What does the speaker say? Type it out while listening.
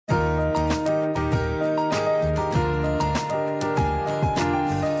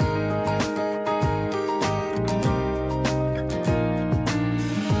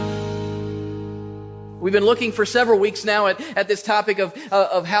We've been looking for several weeks now at this topic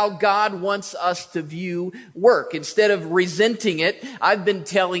of how God wants us to view work. Instead of resenting it, I've been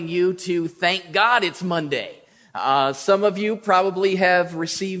telling you to thank God it's Monday. Some of you probably have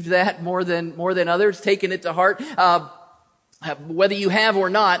received that more than others, taken it to heart. Whether you have or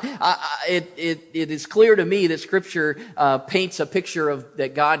not, it is clear to me that Scripture paints a picture of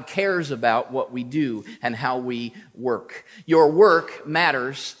that God cares about what we do and how we work. Your work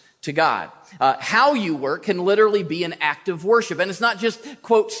matters to God. How you work can literally be an act of worship. And it's not just,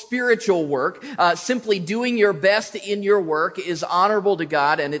 quote, spiritual work. Simply doing your best in your work is honorable to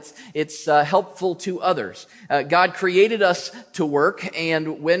God, and it's helpful to others. God created us to work,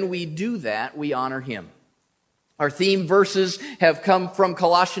 and when we do that, we honor Him. Our theme verses have come from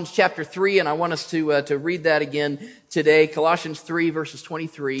Colossians chapter 3, and I want us to read that again today. Colossians 3, verses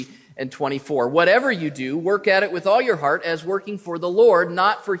 23 and 24. Whatever you do, work at it with all your heart as working for the Lord,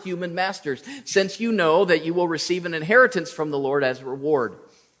 not for human masters, since you know that you will receive an inheritance from the Lord as a reward.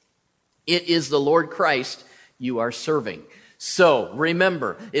 It is the Lord Christ you are serving. So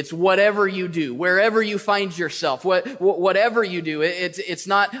remember, it's whatever you do, wherever you find yourself, whatever you do. It's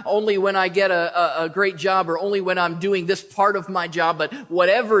not only when I get a great job or only when I'm doing this part of my job, but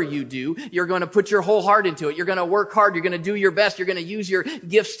whatever you do, you're going to put your whole heart into it. You're going to work hard. You're going to do your best. You're going to use your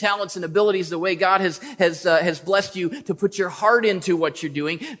gifts, talents, and abilities the way God has blessed you to put your heart into what you're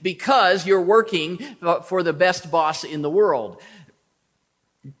doing, because you're working for the best boss in the world,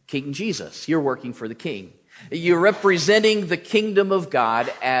 King Jesus. You're working for the King. You're representing the kingdom of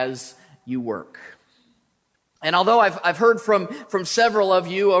God as you work. And although I've heard from several of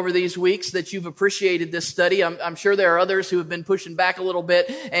you over these weeks that you've appreciated this study, I'm sure there are others who have been pushing back a little bit,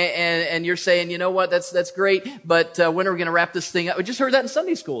 and you're saying, you know what, that's great, but when are we going to wrap this thing up? We just heard that in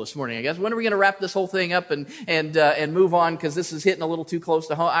Sunday school this morning, I guess. When are we going to wrap this whole thing up and move on, because this is hitting a little too close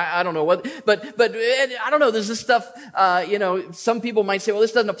to home? I don't know what, but I don't know. There's this stuff. Some people might say, well,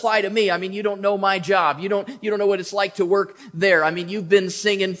 this doesn't apply to me. I mean, you don't know my job. You don't know what it's like to work there. I mean, you've been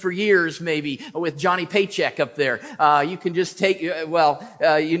singing for years, maybe with Johnny Paycheck up there. You can just take, you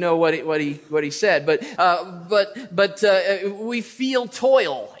know what he said, but we feel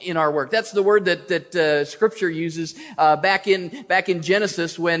toil in our work. That's the word that Scripture uses back in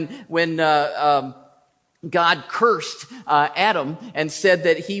Genesis when God cursed Adam and said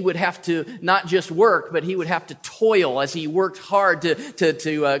that he would have to not just work, but he would have to toil as he worked hard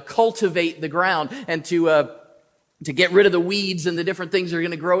to cultivate the ground and to get rid of the weeds and the different things that are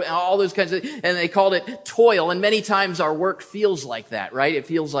going to grow, all those kinds of things. And they called it toil. And many times our work feels like that, right? It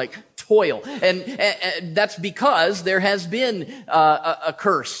feels like toil. And that's because there has been a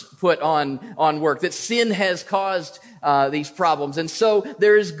curse put on work, that sin has caused these problems. And so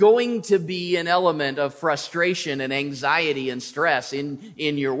there is going to be an element of frustration and anxiety and stress in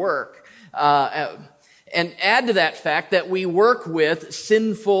your work. And add to that fact that we work with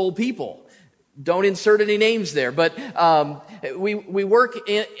sinful people. Don't insert any names there, but we work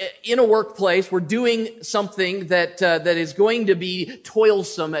in a workplace. We're doing something that is going to be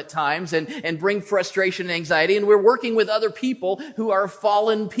toilsome at times and bring frustration and anxiety. And we're working with other people who are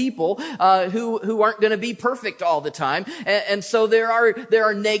fallen people who aren't going to be perfect all the time. And so there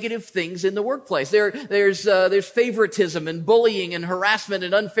are negative things in the workplace. There's favoritism and bullying and harassment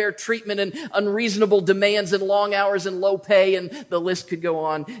and unfair treatment and unreasonable demands and long hours and low pay, and the list could go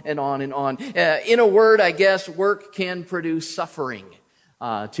on and on and on. In a word, I guess, work can produce suffering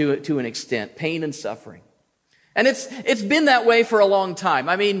to an extent, pain and suffering. And it's been that way for a long time.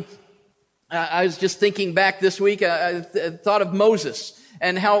 I mean, I was just thinking back this week, I thought of Moses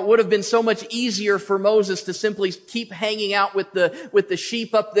and how it would have been so much easier for Moses to simply keep hanging out with the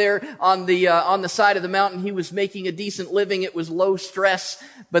sheep up there on the side of the mountain. He was making a decent living. It was low stress,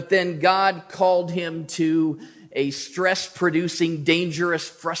 but then God called him to a stress-producing, dangerous,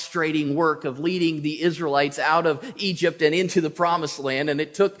 frustrating work of leading the Israelites out of Egypt and into the Promised Land. And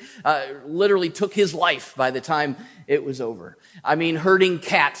it literally took his life by the time it was over. I mean, herding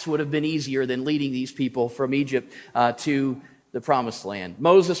cats would have been easier than leading these people from Egypt to the Promised Land.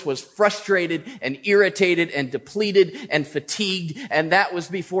 Moses was frustrated and irritated and depleted and fatigued, and that was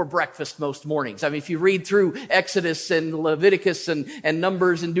before breakfast most mornings. I mean, if you read through Exodus and Leviticus and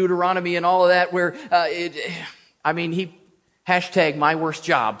Numbers and Deuteronomy and all of that, where he hashtag my worst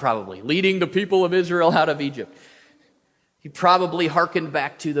job, probably, leading the people of Israel out of Egypt. He probably hearkened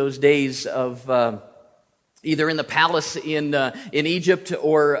back to those days of either in the palace in Egypt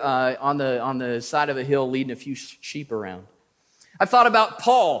or on the side of a hill leading a few sheep around. I thought about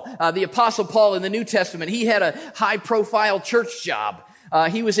Paul, the Apostle Paul in the New Testament. He had a high-profile church job.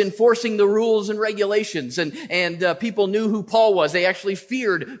 He was enforcing the rules and regulations, and people knew who Paul was. They actually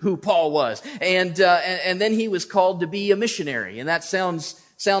feared who Paul was. And then he was called to be a missionary. And that sounds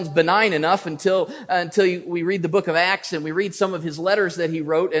benign enough until we read the book of Acts and we read some of his letters that he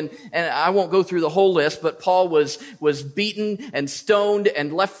wrote. And I won't go through the whole list, but Paul was beaten and stoned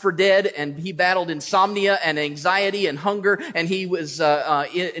and left for dead, and he battled insomnia and anxiety and hunger, and he was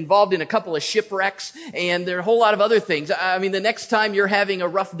involved in a couple of shipwrecks, and there are a whole lot of other things. I mean, the next time you're having a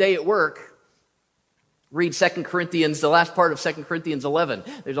rough day at work, read 2 Corinthians, the last part of 2 Corinthians 11.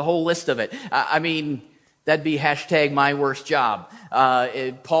 There's a whole list of it. I mean, that'd be hashtag my worst job.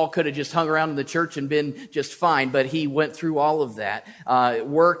 Paul could have just hung around in the church and been just fine, but he went through all of that.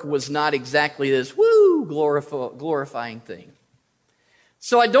 Work was not exactly this glorifying thing.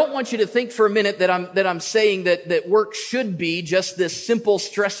 So I don't want you to think for a minute that I'm saying that work should be just this simple,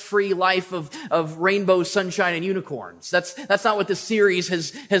 stress-free life of rainbow, sunshine, and unicorns. That's not what this series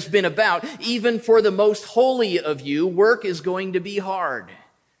has been about. Even for the most holy of you, work is going to be hard.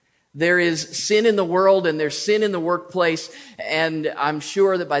 There is sin in the world, and there's sin in the workplace, and I'm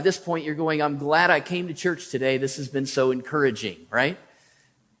sure that by this point you're going, I'm glad I came to church today. This has been so encouraging, right?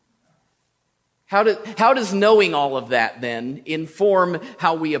 How does knowing all of that then inform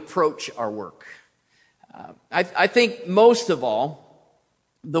how we approach our work? I think most of all,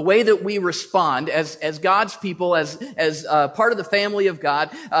 the way that we respond as God's people, as part of the family of God,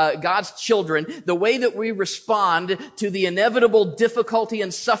 God's children, the way that we respond to the inevitable difficulty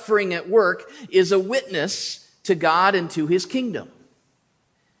and suffering at work is a witness to God and to His kingdom.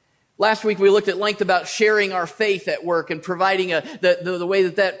 Last week we looked at length about sharing our faith at work and providing the way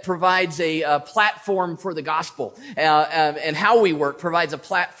that provides a platform for the gospel, and how we work provides a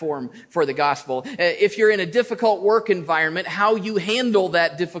platform for the gospel. If you're in a difficult work environment, how you handle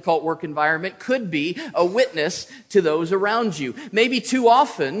that difficult work environment could be a witness to those around you. Maybe too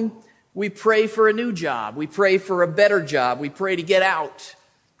often we pray for a new job, we pray for a better job, we pray to get out.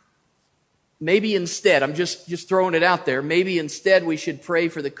 Maybe instead, I'm just throwing it out there, maybe instead we should pray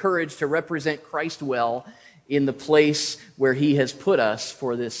for the courage to represent Christ well in the place where He has put us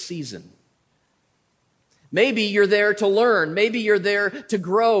for this season. Maybe you're there to learn. Maybe you're there to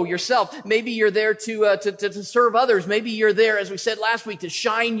grow yourself. Maybe you're there to serve others. Maybe you're there, as we said last week, to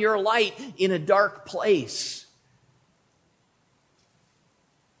shine your light in a dark place.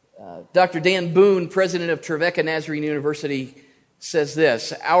 Dr. Dan Boone, president of Trevecca Nazarene University, says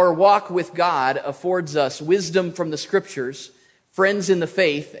this: our walk with God affords us wisdom from the Scriptures, friends in the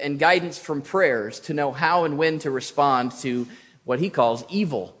faith, and guidance from prayers to know how and when to respond to what he calls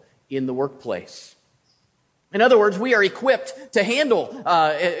evil in the workplace. In other words, we are equipped to handle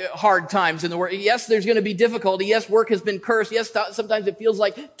hard times in the work. Yes, there's going to be difficulty. Yes, work has been cursed. Yes, sometimes it feels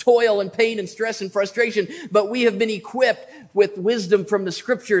like toil and pain and stress and frustration. But we have been equipped with wisdom from the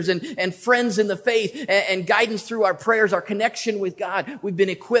Scriptures and friends in the faith and guidance through our prayers, our connection with God. We've been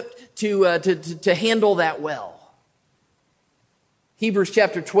equipped to handle that well. Hebrews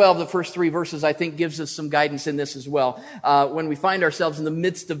chapter 12, the first 3 verses, I think, gives us some guidance in this as well. When we find ourselves in the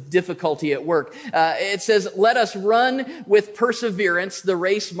midst of difficulty at work, it says, let us run with perseverance the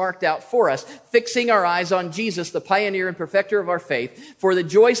race marked out for us, fixing our eyes on Jesus, the pioneer and perfecter of our faith. For the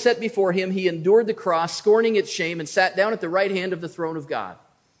joy set before Him, He endured the cross, scorning its shame, and sat down at the right hand of the throne of God.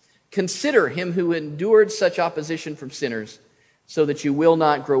 Consider Him who endured such opposition from sinners, so that you will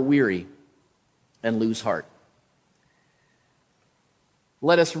not grow weary and lose heart.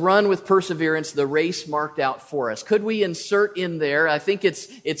 Let us run with perseverance the race marked out for us. Could we insert in there, I think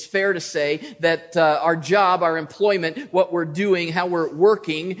it's fair to say that our job, our employment, what we're doing, how we're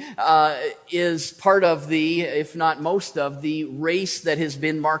working, is part of the, if not most of, the race that has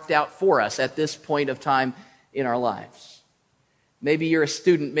been marked out for us at this point of time in our lives. Maybe you're a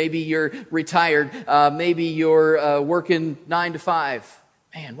student, maybe you're retired, maybe you're working 9 to 5.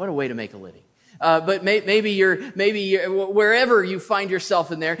 Man, what a way to make a living. But maybe you're wherever you find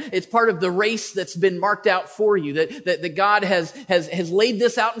yourself in there, it's part of the race that's been marked out for you, that God has laid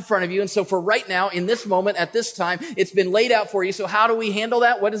this out in front of you. And so for right now, in this moment, at this time, it's been laid out for you. So how do we handle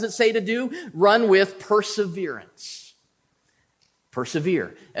that? What does it say to do? Run with perseverance.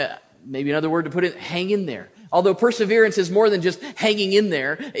 Persevere. Maybe another word to put it, hang in there. Although perseverance is more than just hanging in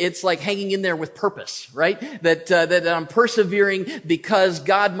there, it's like hanging in there with purpose, right? That I'm persevering because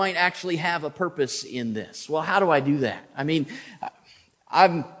God might actually have a purpose in this. Well, how do I do that? I mean,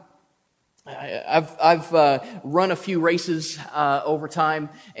 I've run a few races over time,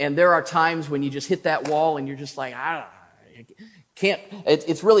 and there are times when you just hit that wall and you're just like, I can't.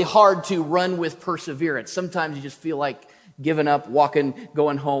 It's really hard to run with perseverance. Sometimes you just feel like giving up, walking,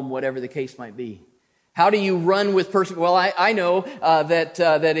 going home, whatever the case might be. How do you run with Well, I know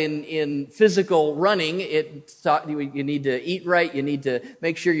that in physical running, you need to eat right, you need to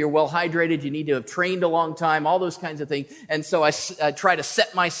make sure you're well hydrated, you need to have trained a long time, all those kinds of things. And so I try to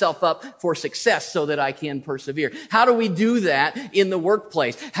set myself up for success so that I can persevere. How do we do that in the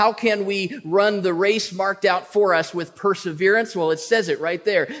workplace? How can we run the race marked out for us with perseverance? Well, it says it right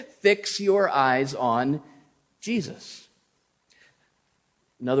there. Fix your eyes on Jesus.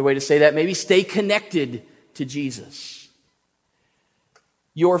 Another way to say that, maybe stay connected to Jesus.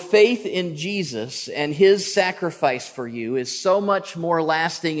 Your faith in Jesus and his sacrifice for you is so much more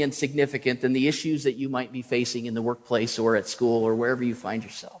lasting and significant than the issues that you might be facing in the workplace or at school or wherever you find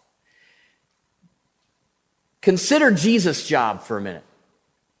yourself. Consider Jesus' job for a minute.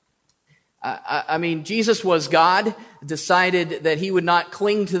 I mean, Jesus was God, decided that he would not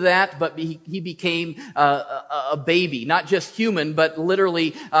cling to that, but he became a baby, not just human, but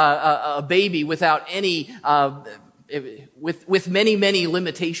literally a baby without any, with many, many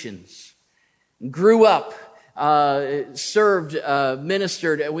limitations. Grew up, served,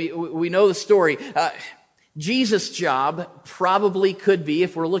 ministered. We know the story. Jesus' job probably could be,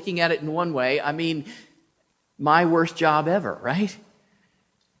 if we're looking at it in one way, I mean, my worst job ever, right?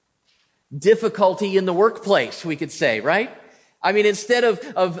 Difficulty in the workplace, we could say, right? I mean, instead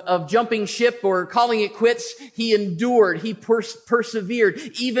of jumping ship or calling it quits, he endured, he persevered,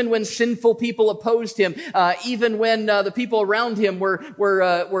 even when sinful people opposed him, even when the people around him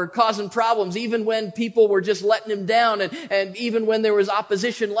were causing problems, even when people were just letting him down, and even when there was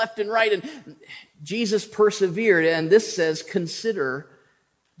opposition left and right, and Jesus persevered. And this says, consider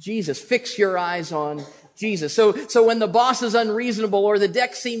Jesus. Fix your eyes on Jesus. So when the boss is unreasonable or the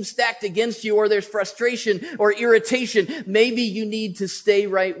deck seems stacked against you or there's frustration or irritation, maybe you need to stay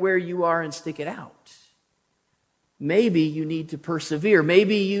right where you are and stick it out. Maybe you need to persevere.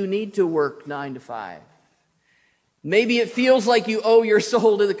 Maybe you need to work 9 to 5. Maybe it feels like you owe your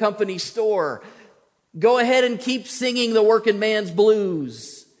soul to the company store. Go ahead and keep singing the working man's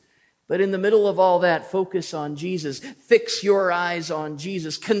blues. But in the middle of all that, focus on Jesus. Fix your eyes on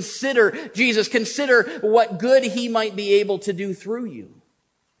Jesus. Consider Jesus. Consider what good he might be able to do through you.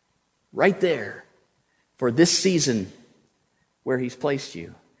 Right there for this season where he's placed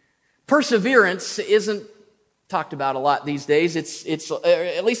you. Perseverance isn't talked about a lot these days. It's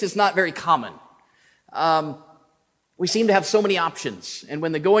at least it's not very common. We seem to have so many options. And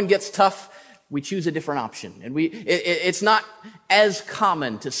when the going gets tough, we choose a different option. And it's not as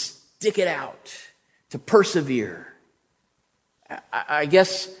common to stick it out, to persevere. I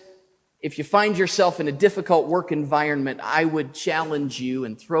guess if you find yourself in a difficult work environment, I would challenge you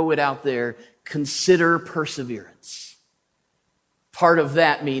and throw it out there, consider perseverance. Part of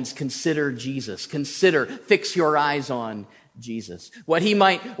that means consider Jesus. Fix your eyes on Jesus. What he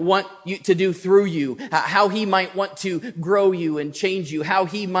might want you to do through you, how he might want to grow you and change you, how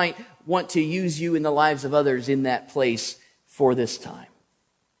he might want to use you in the lives of others in that place for this time.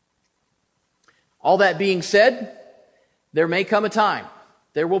 All that being said, there may come a time.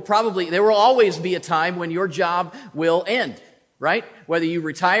 There will always be a time when your job will end, right? Whether you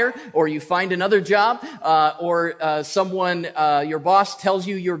retire or you find another job, or your boss tells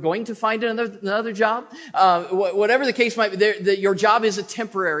you you're going to find another job, whatever the case might be, your job is a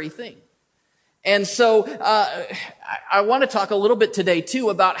temporary thing. And so I want to talk a little bit today, too,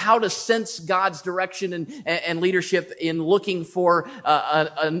 about how to sense God's direction and leadership in looking for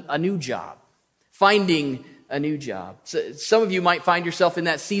a new job. Finding a new job. So some of you might find yourself in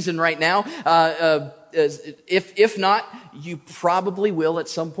that season right now. If not, you probably will at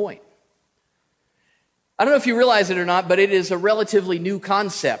some point. I don't know if you realize it or not, but it is a relatively new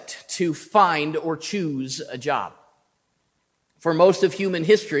concept to find or choose a job. For most of human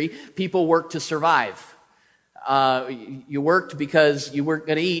history, people work to survive. You worked because you weren't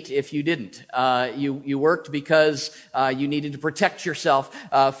going to eat if you didn't. You worked because you needed to protect yourself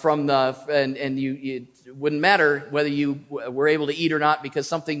from it wouldn't matter whether you were able to eat or not, because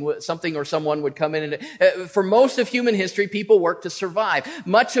something or someone would come in. For most of human history, people worked to survive.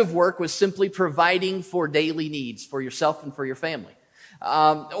 Much of work was simply providing for daily needs for yourself and for your family.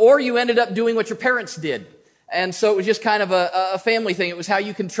 Or you ended up doing what your parents did. And so it was just kind of a family thing. It was how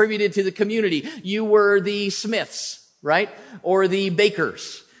you contributed to the community. You were the Smiths, right? Or the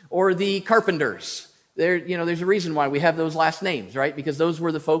bakers, or the carpenters. There's a reason why we have those last names, right? Because those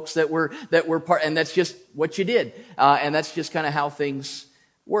were the folks that were part, and that's just what you did. And that's just kind of how things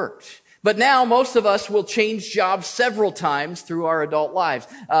worked. But now most of us will change jobs several times through our adult lives.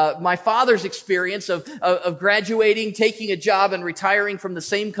 My father's experience of graduating, taking a job, and retiring from the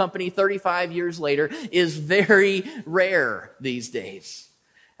same company 35 years later is very rare these days.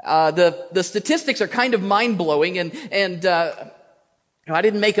 The statistics are kind of mind-blowing, and I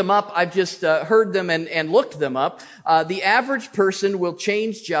didn't make them up. I've just heard them and looked them up. The average person will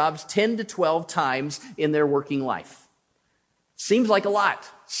change jobs 10 to 12 times in their working life. Seems like a lot.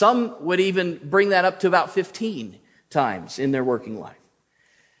 Some would even bring that up to about 15 times in their working life.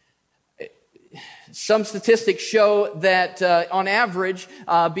 Some statistics show that on average,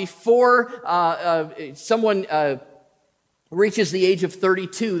 before someone reaches the age of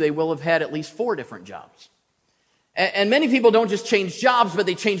 32, they will have had at least 4 different jobs. And many people don't just change jobs, but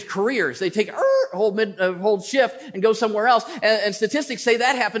they change careers. They take a whole shift and go somewhere else. And statistics say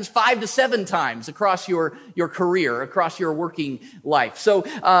that happens 5 to 7 times across your career, across your working life. So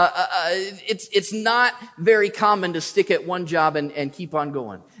it's not very common to stick at one job and keep on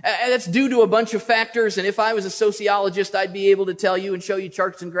going. And that's due to a bunch of factors. And if I was a sociologist, I'd be able to tell you and show you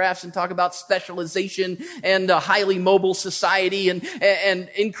charts and graphs and talk about specialization and a highly mobile society and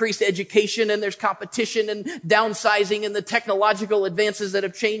increased education. And there's competition and downsizing and the technological advances that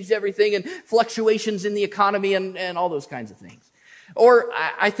have changed everything and fluctuations in the economy and all those kinds of things. Or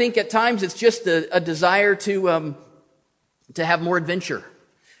I think at times it's just a desire to have more adventure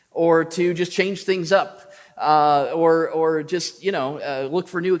or to just change things up. Or just, look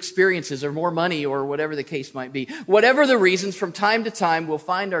for new experiences or more money or whatever the case might be. Whatever the reasons, from time to time, we'll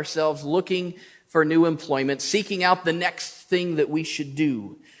find ourselves looking for new employment, seeking out the next thing that we should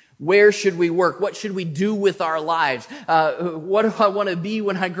do. Where should we work? What should we do with our lives? What do I want to be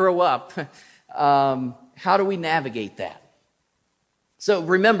when I grow up? How do we navigate that? So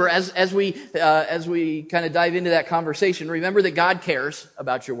remember, as we kind of dive into that conversation, remember that God cares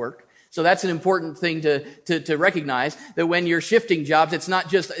about your work. So that's an important thing to recognize, that when you're shifting jobs, it's not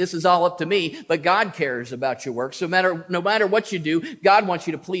just, this is all up to me, but God cares about your work. So no matter what you do, God wants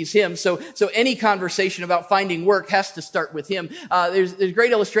you to please Him. So any conversation about finding work has to start with Him. There's a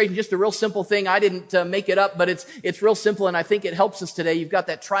great illustration, just a real simple thing. I didn't make it up, but it's real simple, and I think it helps us today. You've got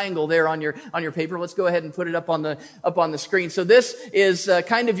that triangle there on your paper. Let's go ahead and put it up on the screen. So this is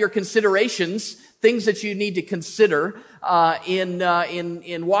kind of your considerations, things that you need to consider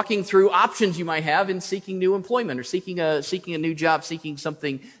in walking through options you might have in seeking new employment or seeking a new job, seeking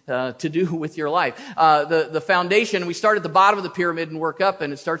something to do with your life. The foundation, we start at the bottom of the pyramid and work up,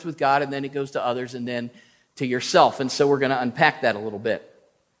 and it starts with God, and then it goes to others, and then to yourself. And so we're going to unpack that a little bit.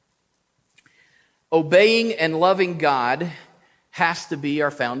 Obeying and loving God has to be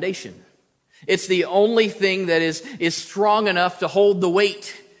our foundation. It's the only thing that is strong enough to hold the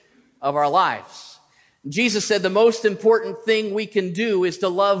weight of our lives. Jesus said the most important thing we can do is to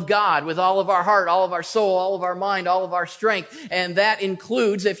love God with all of our heart, all of our soul, all of our mind, all of our strength. And that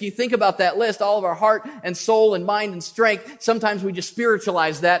includes, if you think about that list, all of our heart and soul and mind and strength. Sometimes we just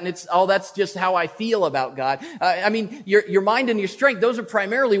spiritualize that, and that's just how I feel about God. Your mind and your strength, those are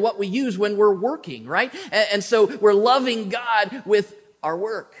primarily what we use when we're working, right? And so we're loving God with our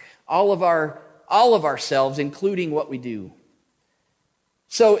work, all of ourselves, including what we do.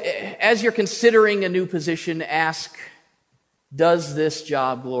 So as you're considering a new position, ask, does this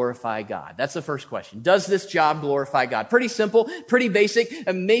job glorify God? That's the first question. Does this job glorify God? Pretty simple, pretty basic.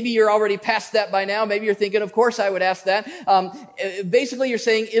 And maybe you're already past that by now. Maybe you're thinking, of course I would ask that. Basically, you're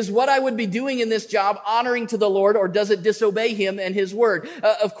saying, is what I would be doing in this job honoring to the Lord, or does it disobey Him and His Word?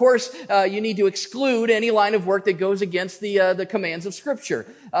 Of course, you need to exclude any line of work that goes against the commands of Scripture.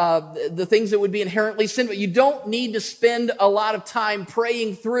 The things that would be inherently sinful. You don't need to spend a lot of time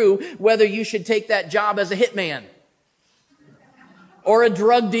praying through whether you should take that job as a hitman, or a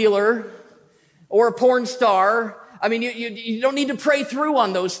drug dealer, or a porn star. I mean, you don't need to pray through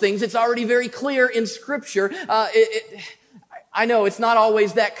on those things. It's already very clear in Scripture. I know it's not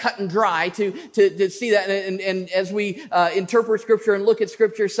always that cut and dry to see that. And as we interpret Scripture and look at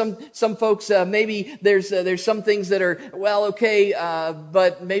Scripture, some folks maybe there's some things that are okay,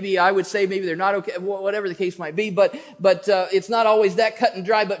 but maybe I would say maybe they're not okay. Whatever the case might be, but it's not always that cut and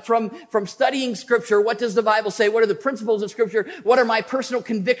dry. But from studying Scripture, what does the Bible say? What are the principles of Scripture? What are my personal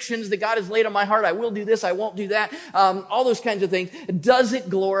convictions that God has laid on my heart? I will do this. I won't do that. All those kinds of things. Does it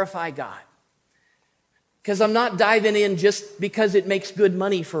glorify God? Because I'm not diving in just because it makes good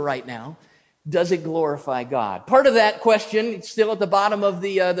money for right now. Does it glorify God? Part of that question, still at the bottom of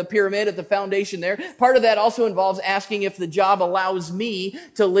the pyramid, at the foundation there, part of that also involves asking if the job allows me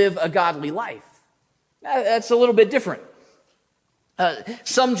to live a godly life. That's a little bit different.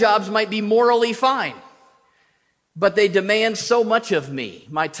 Some jobs might be morally fine, but they demand so much of me,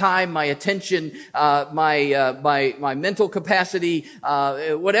 my time, my attention, my mental capacity,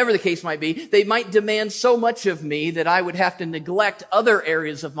 whatever the case might be. They might demand so much of me that I would have to neglect other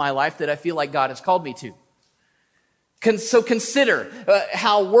areas of my life that I feel like God has called me to. So consider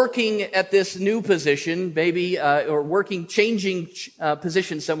how working at this new position, maybe, or changing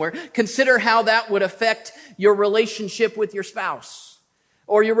position somewhere, consider how that would affect your relationship with your spouse,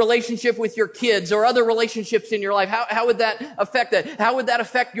 or your relationship with your kids, or other relationships in your life. How would that affect that? How would that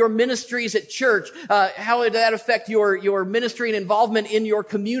affect your ministries at church? How would that affect your ministry and involvement in your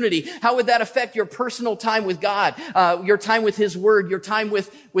community? How would that affect your personal time with God, your time with His Word, your time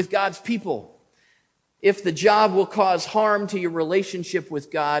with God's people? If the job will cause harm to your relationship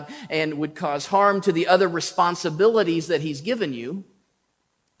with God and would cause harm to the other responsibilities that He's given you,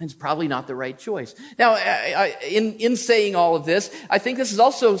 it's probably not the right choice. Now, in saying all of this, I think this is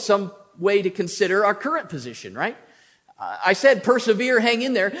also some way to consider our current position, right? I said persevere, hang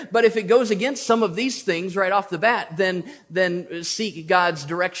in there, but if it goes against some of these things right off the bat, then seek God's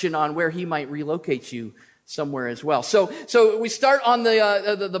direction on where He might relocate you somewhere as well. So we start on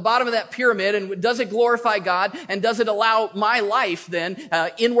the bottom of that pyramid, and does it glorify God? And does it allow my life then,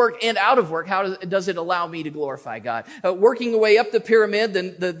 in work and out of work, how does it allow me to glorify God? Working your way up the pyramid,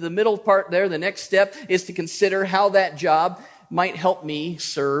 then the middle part there, the next step is to consider how that job might help me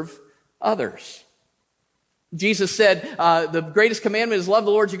serve others. Jesus said, the greatest commandment is love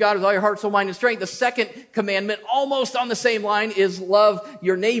the Lord your God with all your heart, soul, mind, and strength. The second commandment, almost on the same line, is love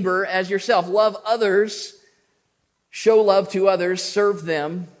your neighbor as yourself. Love others, show love to others, serve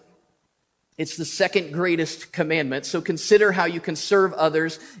them. It's the second greatest commandment. So consider how you can serve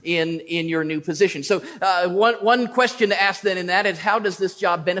others in your new position. So one question to ask then in that is, how does this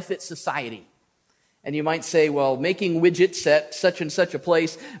job benefit society? And you might say, well, making widgets at such and such a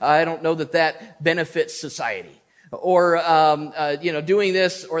place, I don't know that benefits society. Or, doing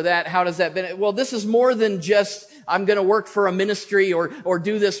this or that, how does that benefit? Well, this is more than just, I'm going to work for a ministry or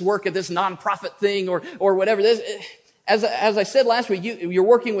do this work at this nonprofit thing or whatever. As I said last week, you're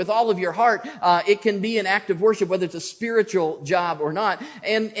working with all of your heart. It can be an act of worship, whether it's a spiritual job or not.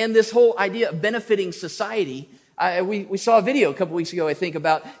 And this whole idea of benefiting society, we saw a video a couple weeks ago, I think,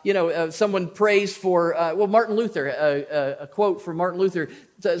 about, someone prays for, Martin Luther, a quote from Martin Luther.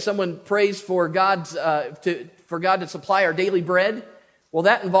 Someone prays for God to supply our daily bread. Well,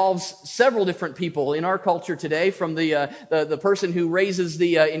 that involves several different people in our culture today, from the person who raises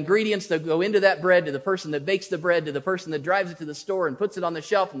the ingredients that go into that bread, to the person that bakes the bread, to the person that drives it to the store and puts it on the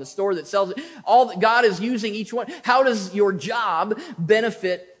shelf, and the store that sells it. All that God is using each one. How does your job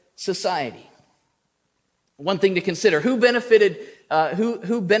benefit society? One thing to consider: who benefited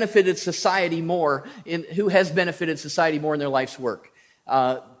society more? Who has benefited society more in their life's work?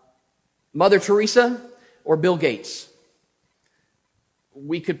 Mother Teresa or Bill Gates?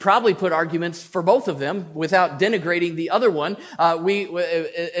 We could probably put arguments for both of them without denigrating the other one.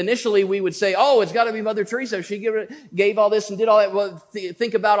 Initially we would say, oh, it's got to be Mother Teresa. She gave all this and did all that. Well,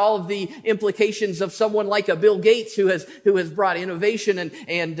 think about all of the implications of someone like a Bill Gates who has brought innovation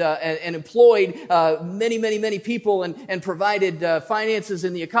and employed many people and provided finances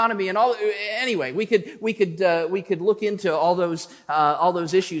in the economy and all. Anyway, we could look into all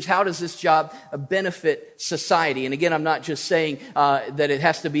those issues. How does this job benefit society? And again, I'm not just saying that it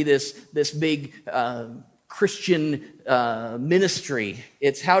has to be this big Christian ministry.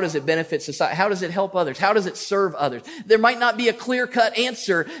 It's how does it benefit society? How does it help others? How does it serve others? There might not be a clear-cut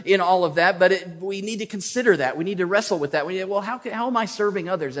answer in all of that, but we need to consider that. We need to wrestle with that. How am I serving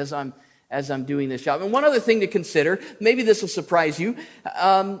others as I'm doing this job? And one other thing to consider, maybe this will surprise you.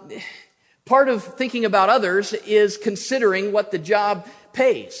 Part of thinking about others is considering what the job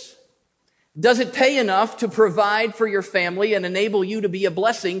pays. Does it pay enough to provide for your family and enable you to be a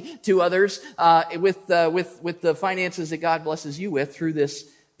blessing to others with the finances that God blesses you with through this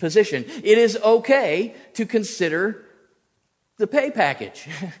position? It is okay to consider the pay package.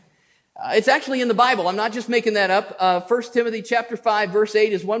 It's actually in the Bible. I'm not just making that up. 1 Timothy chapter 5, verse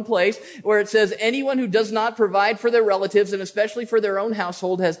 8 is one place where it says, anyone who does not provide for their relatives and especially for their own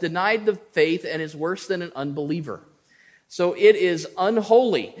household has denied the faith and is worse than an unbeliever. So it is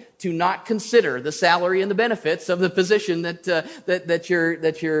unholy to not consider the salary and the benefits of the position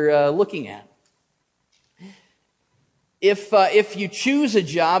that you're looking at. If you choose a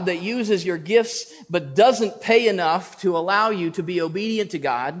job that uses your gifts but doesn't pay enough to allow you to be obedient to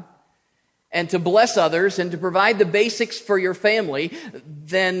God and to bless others and to provide the basics for your family,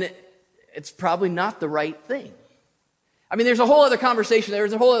 then it's probably not the right thing. I mean, there's a whole other conversation.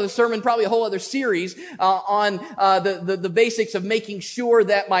 There's a whole other sermon, probably a whole other series on the basics of making sure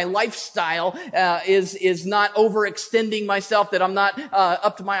that my lifestyle is not overextending myself, that I'm not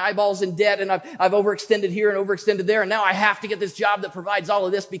up to my eyeballs in debt, and I've overextended here and overextended there, and now I have to get this job that provides all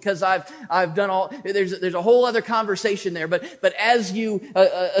of this because I've done all. There's a whole other conversation there. But as you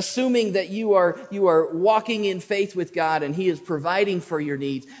assuming that you are walking in faith with God and He is providing for your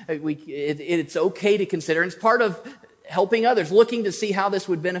needs, it's okay to consider, and it's part of helping others, looking to see how this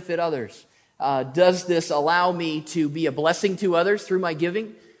would benefit others. Does this allow me to be a blessing to others through my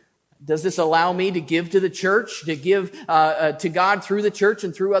giving? Does this allow me to give to the church, to give to God through the church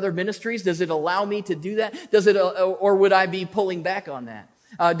and through other ministries? Does it allow me to do that? Or would I be pulling back on that?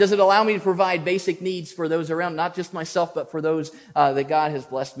 Does it allow me to provide basic needs for those around, not just myself, but for those that God has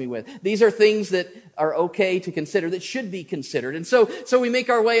blessed me with? These are things that are okay to consider, that should be considered. And so we make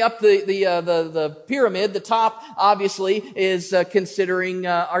our way up the pyramid. The top, obviously, is considering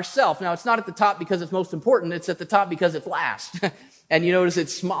ourselves. Now, it's not at the top because it's most important. It's at the top because it's last. And you notice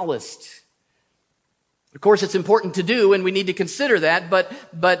it's smallest. Of course, it's important to do, and we need to consider that, but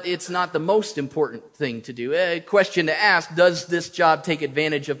it's not the most important thing to do. A question to ask: does this job take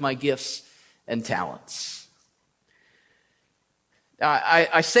advantage of my gifts and talents?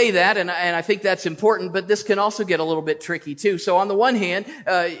 I say that, and I think that's important, but this can also get a little bit tricky too. So on the one hand,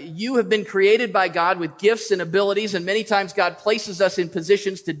 you have been created by God with gifts and abilities, and many times God places us in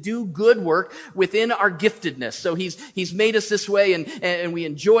positions to do good work within our giftedness. So He's made us this way, and we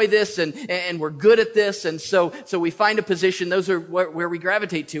enjoy this, and we're good at this, and so we find a position. Those are where we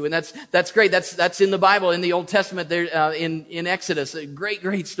gravitate to, and that's great. That's in the Bible, in the Old Testament, there in Exodus, a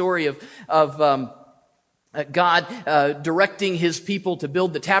great story of God directing His people to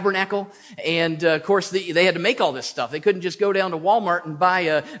build the tabernacle. And of course, they had to make all this stuff. They couldn't just go down to Walmart and buy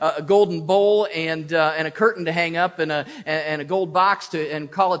a golden bowl and a curtain to hang up and a gold box and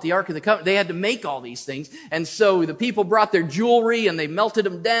call it the Ark of the Covenant. They had to make all these things. And so the people brought their jewelry and they melted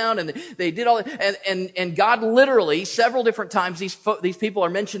them down and they did all that. And God literally, several different times, these people are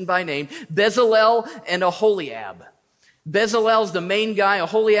mentioned by name: Bezalel and Aholiab. Bezalel's the main guy,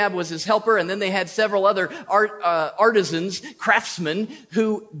 Aholiab was his helper, and then they had several other artisans, craftsmen,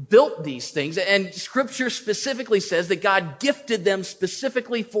 who built these things. And Scripture specifically says that God gifted them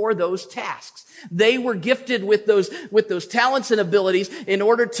specifically for those tasks. They were gifted with those talents and abilities in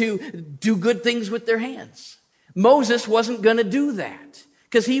order to do good things with their hands. Moses wasn't going to do that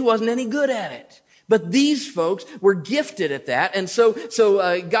because he wasn't any good at it. But these folks were gifted at that, and so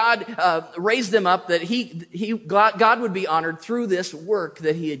God raised them up that God would be honored through this work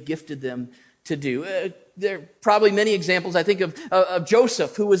that He had gifted them to do. There are probably many examples. I think of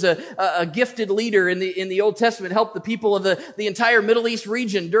Joseph, who was a gifted leader in the Old Testament, helped the people of the entire Middle East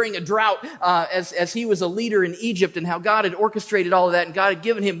region during a drought as he was a leader in Egypt, and how God had orchestrated all of that, and God had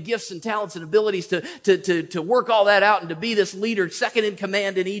given him gifts and talents and abilities to work all that out and to be this leader, second in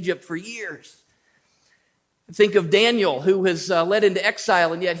command in Egypt for years. Think of Daniel, who was led into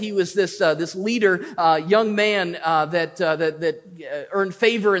exile, and yet he was this leader, young man that earned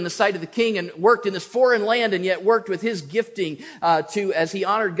favor in the sight of the king and worked in this foreign land, and yet worked with his gifting as he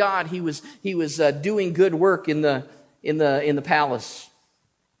honored God. He was doing good work in the palace.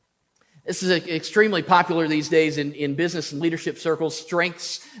 This is extremely popular these days in business and leadership circles,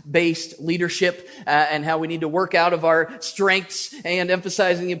 strengths-based leadership, and how we need to work out of our strengths, and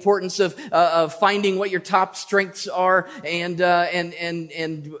emphasizing the importance of finding what your top strengths are, and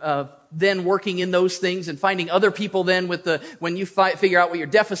then working in those things, and finding other people then when you figure out what your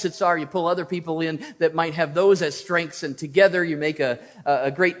deficits are, you pull other people in that might have those as strengths, and together you make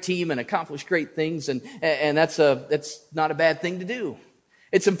a great team and accomplish great things, and that's not a bad thing to do.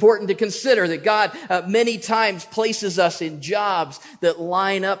 It's important to consider that God many times places us in jobs that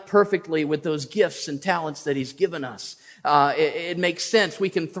line up perfectly with those gifts and talents that He's given us. It makes sense. We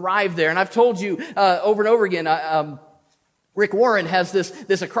can thrive there. And I've told you over and over again, Rick Warren has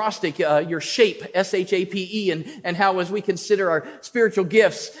this acrostic, your shape, S-H-A-P-E, and how as we consider our spiritual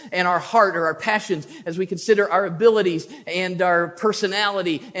gifts and our heart or our passions, as we consider our abilities and our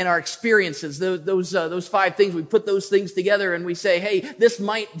personality and our experiences, those 5 things, we put those things together and we say, hey, this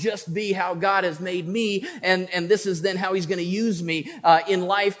might just be how God has made me, and this is then how He's going to use me in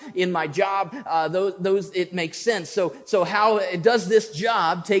life, in my job. It makes sense. So how does this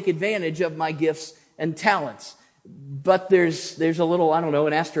job take advantage of my gifts and talents? But there's a little,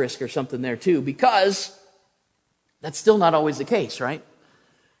 an asterisk or something there too, because that's still not always the case, right?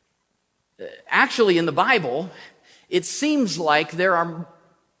 Actually, in the Bible, it seems like there are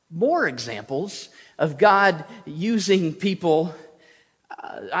more examples of God using people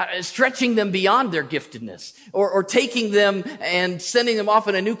stretching them beyond their giftedness, or taking them and sending them off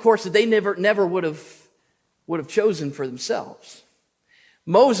on a new course that they never would have chosen for themselves.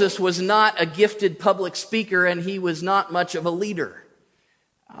 Moses was not a gifted public speaker, and he was not much of a leader.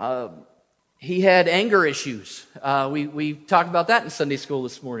 He had anger issues. We talked about that in Sunday school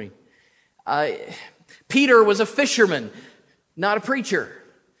this morning. Peter was a fisherman, not a preacher.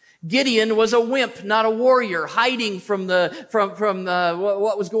 Gideon was a wimp, not a warrior, hiding from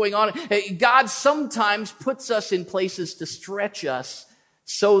what was going on. God sometimes puts us in places to stretch us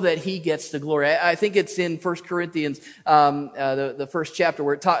so that he gets the glory. I think it's in 1 Corinthians, the first chapter,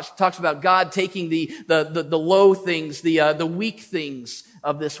 where it talks about God taking the low things, the weak things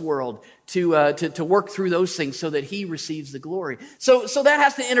of this world to work through those things so that he receives the glory. So that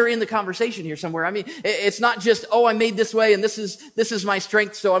has to enter in the conversation here somewhere. I mean, it's not just, I'm made this way and this is my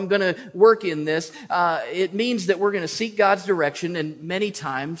strength, so I'm going to work in this. It means that we're going to seek God's direction, and many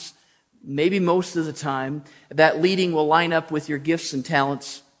times, maybe most of the time, that leading will line up with your gifts and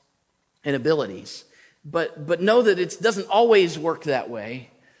talents and abilities. But know that it doesn't always work that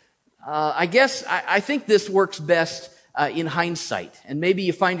way. I think this works best in hindsight. And maybe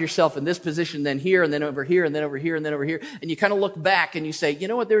you find yourself in this position, then here, and then over here, and then over here, and then over here. And you kind of look back and you say, you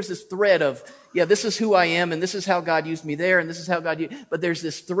know what, there's this thread of, this is who I am, and this is how God used me there, and this is how God used, but there's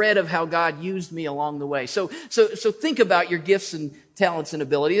this thread of how God used me along the way. So think about your gifts and talents and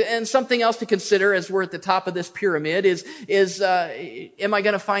ability. And something else to consider as we're at the top of this pyramid is am I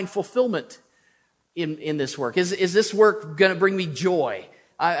going to find fulfillment in this work? Is this work going to bring me joy?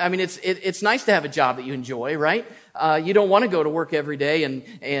 I mean, it's nice to have a job that you enjoy, right? You don't want to go to work every day and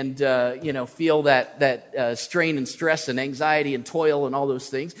feel that strain and stress and anxiety and toil and all those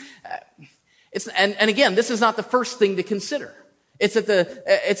things. And again, this is not the first thing to consider. It's at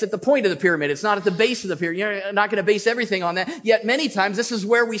the point of the pyramid. It's not at the base of the pyramid. You're not going to base everything on that. Yet many times this is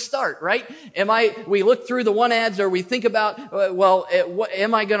where we start, right? We look through the one ads, or we think about,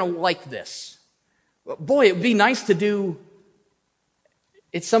 am I going to like this? Boy, it would be nice to do.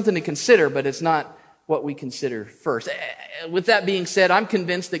 It's something to consider, but it's not what we consider first. With that being said, I'm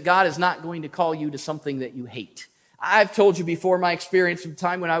convinced that God is not going to call you to something that you hate. I've told you before my experience from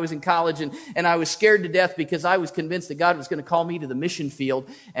time when I was in college, and I was scared to death because I was convinced that God was going to call me to the mission field,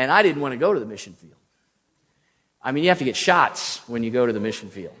 and I didn't want to go to the mission field. I mean, you have to get shots when you go to the mission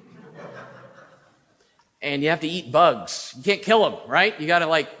field. And you have to eat bugs. You can't kill them, right? You got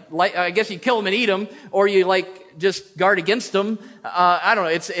to I guess you kill them and eat them, or you just guard against them. I don't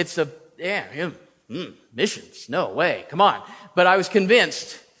know. Missions. No way. Come on. But I was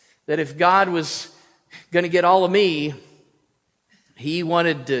convinced that if God was going to get all of me, he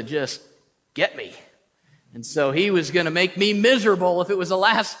wanted to just get me. And so he was going to make me miserable if it was the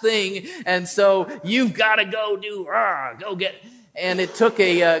last thing. And so you've got to go get. And it took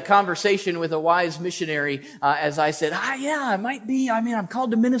a conversation with a wise missionary as I said, I might be. I mean, I'm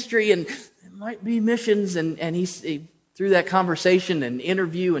called to ministry and it might be missions. And he through that conversation and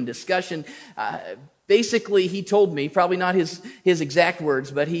interview and discussion, basically he told me, probably not his exact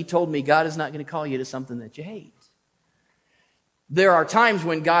words, but he told me, God is not going to call you to something that you hate. There are times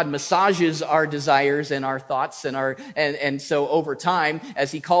when God massages our desires and our thoughts and so over time,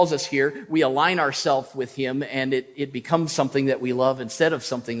 as he calls us here, we align ourselves with him, and it becomes something that we love instead of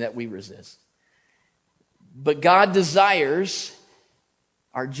something that we resist. But God desires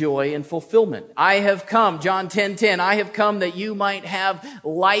our joy and fulfillment. I have come, John 10:10, I have come that you might have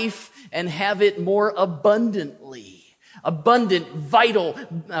life and have it more abundantly. Abundant, vital,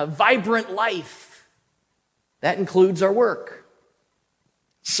 vibrant life. That includes our work.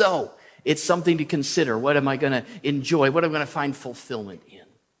 So, it's something to consider. What am I going to enjoy? What am I going to find fulfillment in?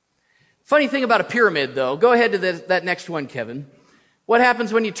 Funny thing about a pyramid, though. Go ahead to that next one, Kevin. What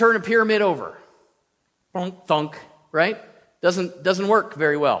happens when you turn a pyramid over? Thunk, right? Doesn't work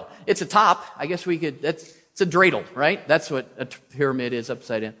very well. It's a top. I guess it's a dreidel, right? That's what a pyramid is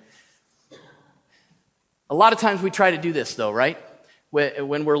upside down. A lot of times we try to do this, though, right?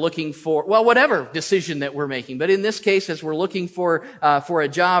 When we're looking for, whatever decision that we're making. But in this case, as we're looking for a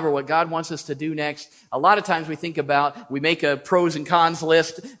job or what God wants us to do next, a lot of times we make a pros and cons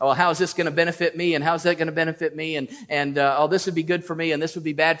list. Oh, how is this going to benefit me? And how's that going to benefit me? And this would be good for me and this would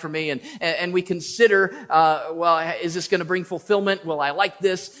be bad for me. And we consider, is this going to bring fulfillment? Will I like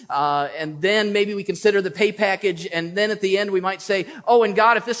this? And then maybe we consider the pay package. And then at the end, we might say, and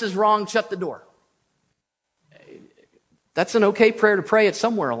God, if this is wrong, shut the door. That's an okay prayer to pray at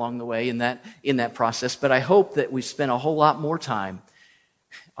somewhere along the way in that process, but I hope that we spend a whole lot more time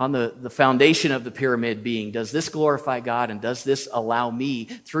on the foundation of the pyramid being, does this glorify God, and does this allow me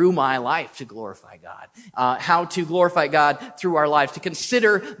through my life to glorify God? How to glorify God through our lives, to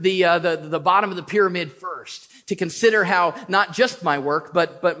consider the bottom of the pyramid first, to consider how not just my work,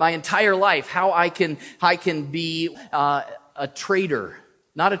 but my entire life, how I can be a traitor,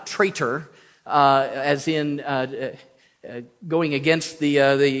 not a traitor, as in going against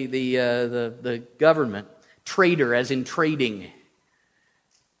the government, traitor as in trading.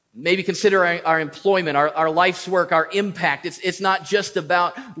 Maybe consider our employment, our life's work, our impact. It's not just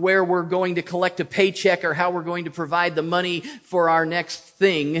about where we're going to collect a paycheck or how we're going to provide the money for our next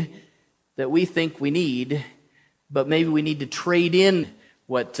thing that we think we need, but maybe we need to trade in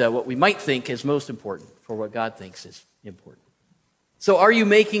what we might think is most important for what God thinks is important. So are you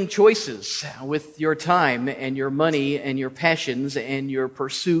making choices with your time and your money and your passions and your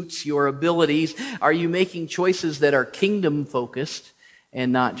pursuits, your abilities? Are you making choices that are kingdom-focused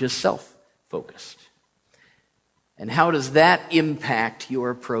and not just self-focused? And how does that impact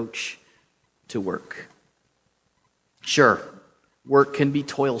your approach to work? Sure, work can be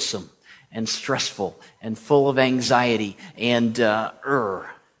toilsome and stressful and full of anxiety and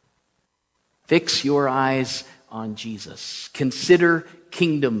Fix your eyes on Jesus. Consider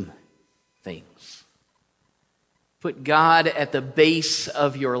kingdom things. Put God at the base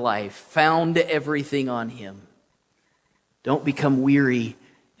of your life. Found everything on Him. Don't become weary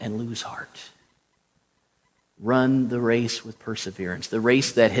and lose heart. Run the race with perseverance, the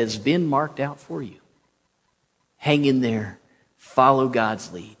race that has been marked out for you. Hang in there. Follow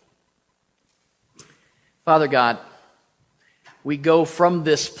God's lead. Father God, we go from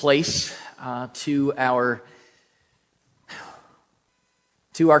this place to our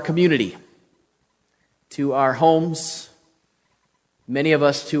community, to our homes, many of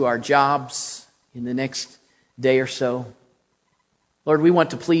us to our jobs in the next day or so. Lord, we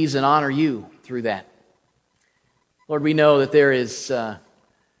want to please and honor you through that. Lord, we know that there is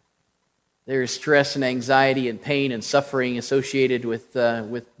stress and anxiety and pain and suffering associated with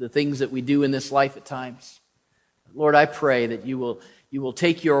the things that we do in this life at times. Lord, I pray that you will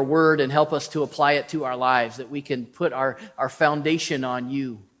take your word and help us to apply it to our lives, that we can put our foundation on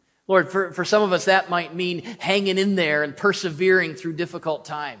you. Lord, for some of us that might mean hanging in there and persevering through difficult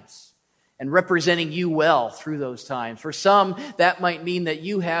times and representing you well through those times. For some, that might mean that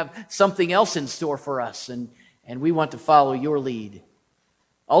you have something else in store for us, and we want to follow your lead.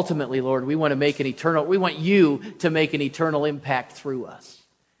 Ultimately, Lord, we want you to make an eternal impact through us.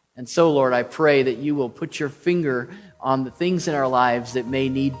 And so, Lord, I pray that you will put your finger on the things in our lives that may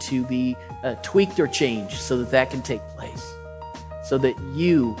need to be tweaked or changed so that can take place, so that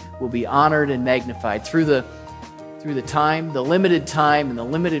you will be honored and magnified through the time, the limited time and the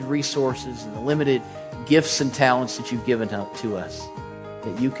limited resources and the limited gifts and talents that you've given to us,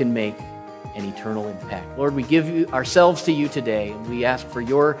 that you can make an eternal impact. Lord, we give ourselves to you today, and we ask for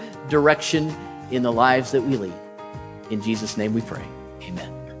your direction in the lives that we lead. In Jesus' name we pray.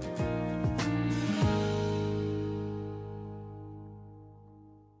 Amen.